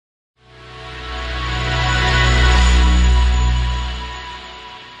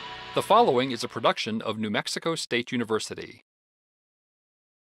The following is a production of New Mexico State University.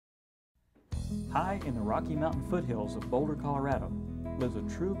 High in the Rocky Mountain foothills of Boulder, Colorado, lives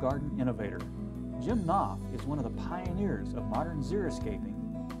a true garden innovator. Jim Knoff is one of the pioneers of modern xeriscaping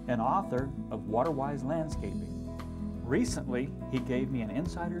and author of Water-Wise Landscaping. Recently, he gave me an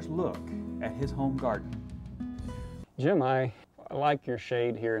insider's look at his home garden. Jim, I like your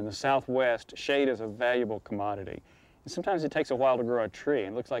shade here. In the Southwest, shade is a valuable commodity. And sometimes it takes a while to grow a tree,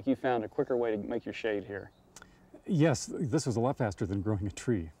 and it looks like you found a quicker way to make your shade here. Yes, this was a lot faster than growing a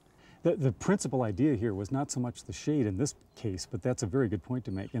tree. The principal idea here was not so much the shade in this case, but that's a very good point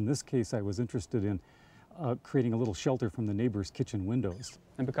to make. In this case, I was interested in creating a little shelter from the neighbor's kitchen windows.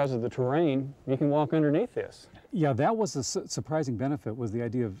 And because of the terrain, you can walk underneath this. Yeah, that was a surprising benefit, was the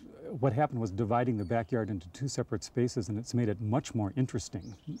idea of what happened was dividing the backyard into two separate spaces, and it's made it much more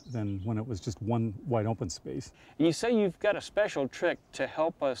interesting than when it was just one wide open space. And you say you've got a special trick to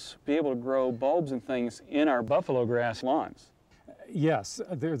help us be able to grow bulbs and things in our buffalo grass lawns. Yes,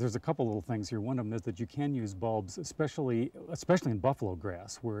 there's a couple little things here. One of them is that you can use bulbs, especially in buffalo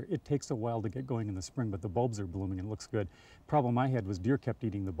grass, where it takes a while to get going in the spring, but the bulbs are blooming and it looks good. Problem I had was deer kept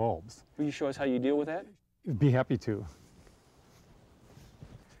eating the bulbs. Will you show us how you deal with that? Be happy to.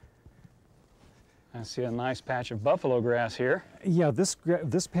 I see a nice patch of buffalo grass here. Yeah, this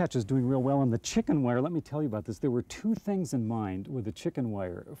patch is doing real well. And the chicken wire, let me tell you about this. There were two things in mind with the chicken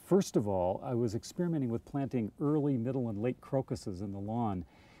wire. First of all, I was experimenting with planting early, middle, and late crocuses in the lawn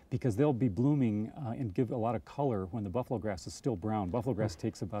because they'll be blooming and give a lot of color when the buffalo grass is still brown. Buffalo grass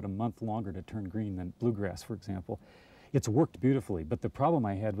takes about a month longer to turn green than bluegrass, for example. It's worked beautifully, but the problem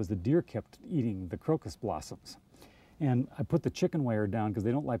I had was the deer kept eating the crocus blossoms. And I put the chicken wire down because they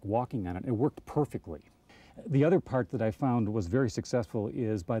don't like walking on it. It worked perfectly. The other part that I found was very successful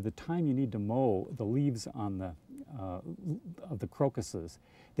is by the time you need to mow the leaves on of the crocuses,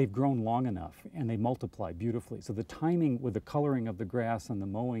 they've grown long enough and they multiply beautifully. So the timing with the coloring of the grass and the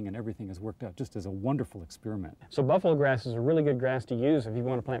mowing and everything has worked out just as a wonderful experiment. So buffalo grass is a really good grass to use if you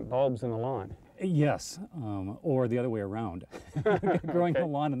want to plant bulbs in the lawn. Yes, or the other way around. Growing Okay. the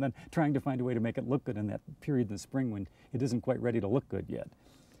lawn and then trying to find a way to make it look good in that period in the spring when it isn't quite ready to look good yet.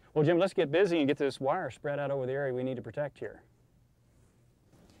 Well, Jim, let's get busy and get this wire spread out over the area we need to protect here.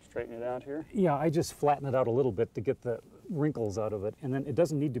 Straighten it out here. Yeah, I just flatten it out a little bit to get the wrinkles out of it, and then it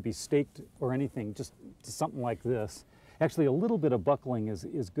doesn't need to be staked or anything, just something like this. Actually, a little bit of buckling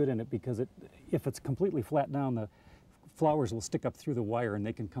is good in it because if it's completely flat down, the flowers will stick up through the wire and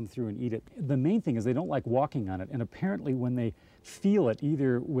they can come through and eat it. The main thing is they don't like walking on it, and apparently when they feel it,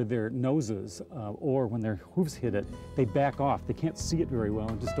 either with their noses or when their hooves hit it, they back off. They can't see it very well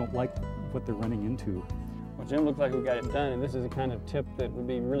and just don't like what they're running into. Well, Jim, looks like we got it done, and this is the kind of tip that would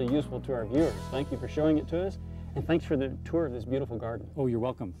be really useful to our viewers. Thank you for showing it to us, and thanks for the tour of this beautiful garden. Oh, you're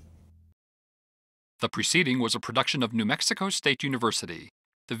welcome. The preceding was a production of New Mexico State University.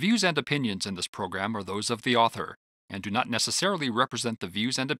 The views and opinions in this program are those of the author and do not necessarily represent the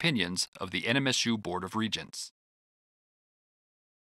views and opinions of the NMSU Board of Regents.